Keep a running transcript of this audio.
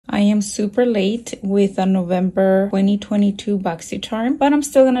I am super late with a November 2022 BoxyCharm, but I'm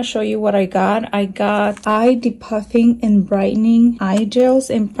still gonna show you what I got. I got eye depuffing and brightening eye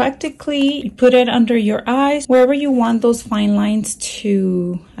gels, and practically you put it under your eyes wherever you want those fine lines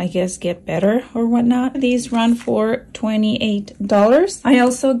to, I guess, get better or whatnot. These run for $28. I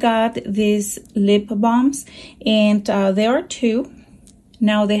also got these lip balms, and there are two.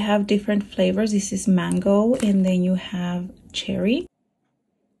 Now they have different flavors. This is mango, and then you have cherry.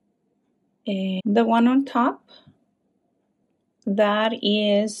 And the one on top, that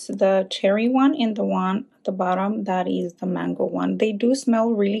is the cherry one, and the one at the bottom, that is the mango one. They do smell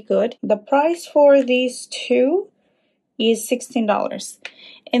really good. The price for these two is $16.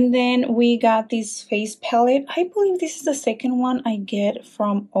 And then we got this face palette. I believe this is the second one I get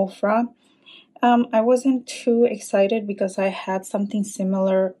from Ofra. I wasn't too excited because I had something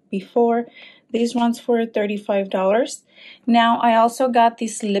similar before. This runs for $35. Now I also got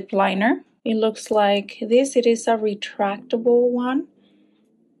this lip liner. It looks like this. It is a retractable one.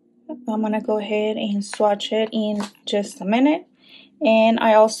 I'm gonna go ahead and swatch it in just a minute. And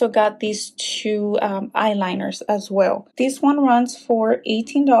I also got these two eyeliners as well. This one runs for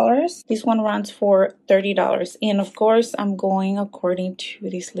 $18. This one runs for $30. And of course, I'm going according to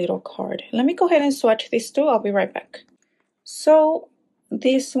this little card. Let me go ahead and swatch these two. I'll be right back. So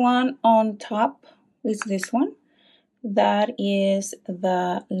this one on top is this one. That is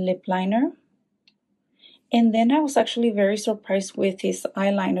the lip liner. And then I was actually very surprised with these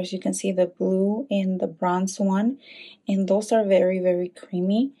eyeliners. You can see the blue and the bronze one. And those are very, very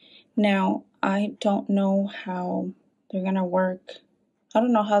creamy. Now, I don't know how they're going to work. I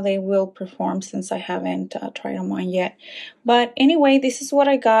don't know how they will perform since I haven't tried them on yet. But anyway, this is what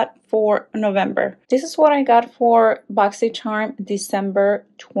I got for November. This is what I got for BoxyCharm December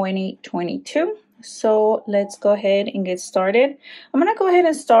 2022. So let's go ahead and get started. I'm gonna go ahead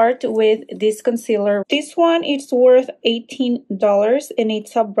and start with this concealer. This one is worth $18 and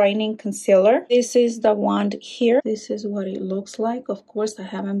it's a brightening concealer. This is the wand here. This is what it looks like. Of course, I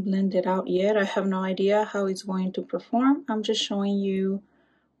haven't blended out yet. I have no idea how it's going to perform. I'm just showing you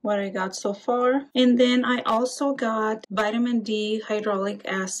what I got so far. And then I also got vitamin D hyaluronic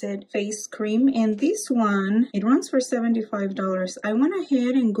acid face cream, and this one, it runs for $75. I went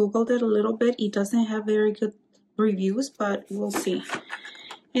ahead and googled it a little bit. It doesn't have very good reviews, but we'll see.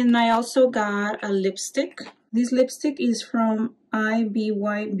 And I also got a lipstick. This lipstick is from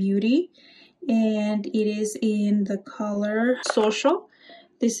IBY Beauty, and it is in the color Social.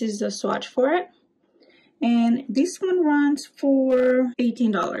 This is the swatch for it. And this one runs for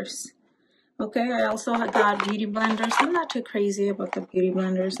 $18. Okay, I also got beauty blenders. I'm not too crazy about the beauty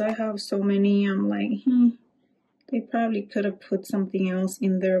blenders. I have so many. I'm like, they probably could have put something else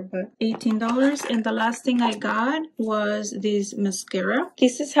in there, but $18. And the last thing I got was this mascara.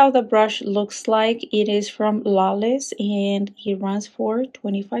 This is how the brush looks like. It is from Lawless, and it runs for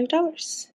 $25.